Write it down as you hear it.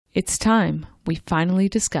It's time we finally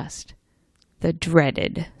discussed the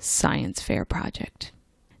dreaded science fair project.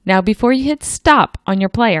 Now, before you hit stop on your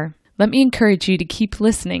player, let me encourage you to keep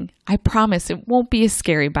listening. I promise it won't be as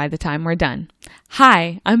scary by the time we're done.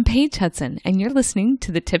 Hi, I'm Paige Hudson, and you're listening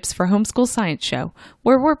to the Tips for Homeschool Science Show,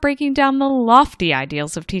 where we're breaking down the lofty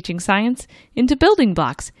ideals of teaching science into building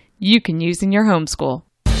blocks you can use in your homeschool.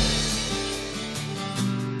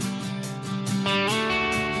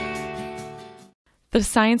 The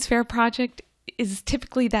science fair project is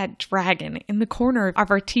typically that dragon in the corner of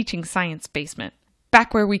our teaching science basement,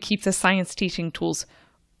 back where we keep the science teaching tools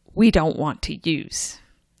we don't want to use.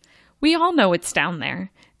 We all know it's down there,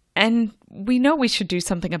 and we know we should do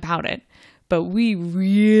something about it, but we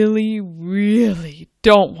really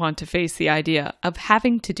don't want to face the idea of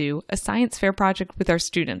having to do a science fair project with our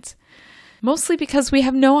students, mostly because we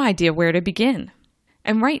have no idea where to begin.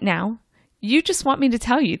 And right now, you just want me to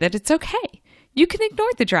tell you that it's okay. You can ignore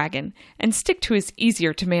the dragon and stick to his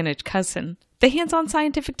easier to manage cousin, the hands-on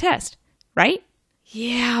scientific test, right?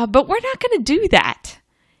 Yeah, but we're not going to do that.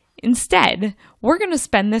 Instead, we're going to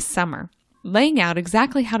spend this summer laying out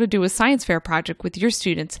exactly how to do a science fair project with your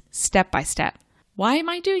students step by step. Why am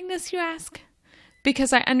I doing this, you ask?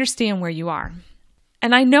 Because I understand where you are.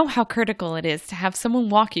 And I know how critical it is to have someone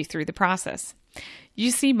walk you through the process.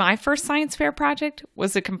 You see, my first science fair project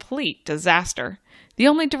was a complete disaster. The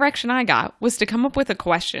only direction I got was to come up with a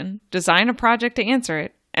question, design a project to answer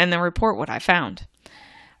it, and then report what I found.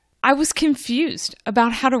 I was confused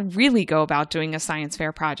about how to really go about doing a science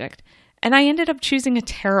fair project, and I ended up choosing a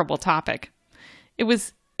terrible topic. It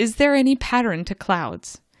was, is there any pattern to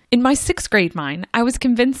clouds? In my 6th grade mind, I was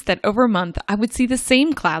convinced that over a month I would see the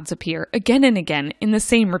same clouds appear again and again in the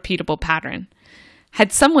same repeatable pattern.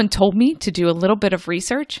 Had someone told me to do a little bit of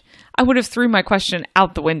research, I would have threw my question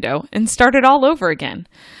out the window and started all over again.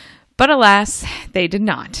 But alas, they did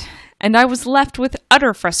not, and I was left with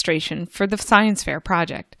utter frustration for the science fair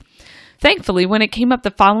project. Thankfully, when it came up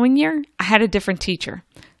the following year, I had a different teacher.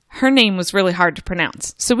 Her name was really hard to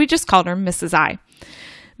pronounce, so we just called her Mrs. I.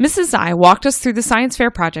 Mrs. I walked us through the science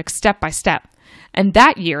fair project step by step, and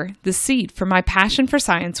that year, the seed for my passion for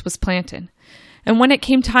science was planted. And when it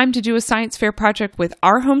came time to do a science fair project with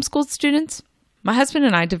our homeschooled students, my husband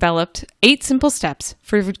and I developed 8 simple steps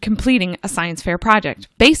for completing a science fair project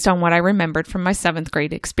based on what I remembered from my 7th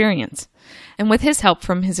grade experience, and with his help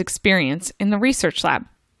from his experience in the research lab.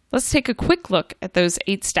 Let's take a quick look at those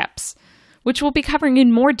 8 steps, which we'll be covering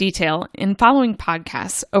in more detail in following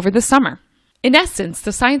podcasts over the summer. In essence,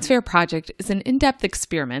 the Science Fair project is an in-depth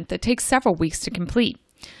experiment that takes several weeks to complete.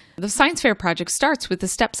 The Science Fair project starts with the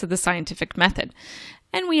steps of the scientific method,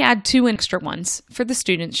 and we add 2 extra ones for the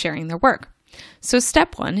students sharing their work. So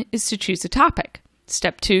step 1 is to choose a topic.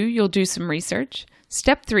 Step 2, you'll do some research.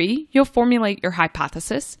 Step 3, you'll formulate your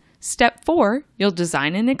hypothesis. Step 4, you'll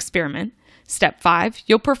design an experiment. Step 5,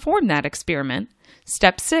 you'll perform that experiment.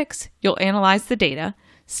 Step 6, you'll analyze the data.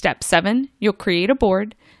 Step 7, you'll create a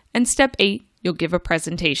board. And Step 8, you'll give a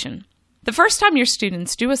presentation. The first time your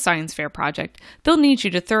students do a science fair project, they'll need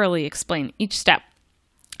you to thoroughly explain each step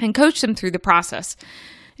and coach them through the process.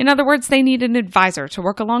 In other words, they need an advisor to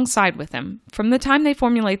work alongside with them from the time they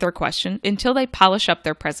formulate their question until they polish up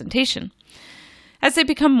their presentation. As they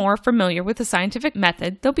become more familiar with the scientific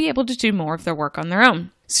method, they'll be able to do more of their work on their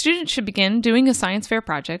own. Students should begin doing a science fair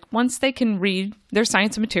project once they can read their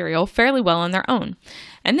science material fairly well on their own,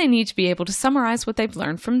 and they need to be able to summarize what they've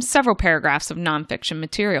learned from several paragraphs of nonfiction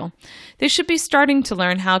material. They should be starting to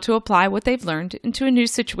learn how to apply what they've learned into a new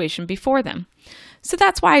situation before them. So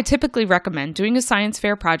that's why I typically recommend doing a science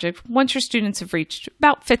fair project once your students have reached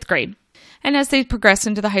about 5th grade. And as they progress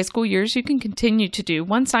into the high school years, you can continue to do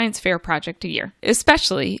one science fair project a year,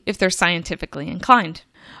 especially if they're scientifically inclined.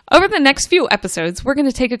 Over the next few episodes, we're going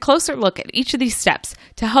to take a closer look at each of these steps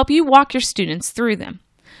to help you walk your students through them.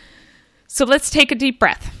 So let's take a deep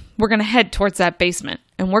breath. We're going to head towards that basement,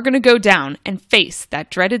 and we're going to go down and face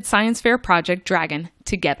that dreaded science fair project dragon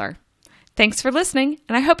together. Thanks for listening,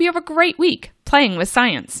 and I hope you have a great week playing with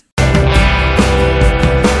science.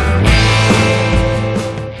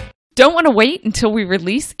 Don't want to wait until we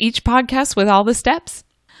release each podcast with all the steps?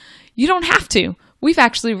 You don't have to. We've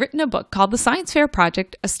actually written a book called The Science Fair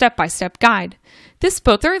Project, a Step-by-Step Guide. This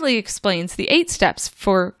book thoroughly explains the 8 steps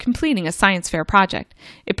for completing a science fair project.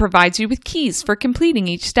 It provides you with keys for completing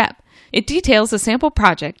each step. It details a sample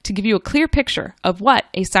project to give you a clear picture of what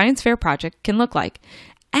a science fair project can look like.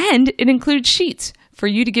 And it includes sheets for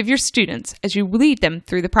you to give your students as you lead them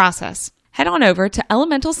through the process. Head on over to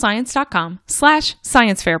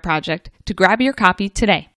elementalscience.com/sciencefairproject to grab your copy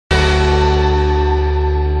today.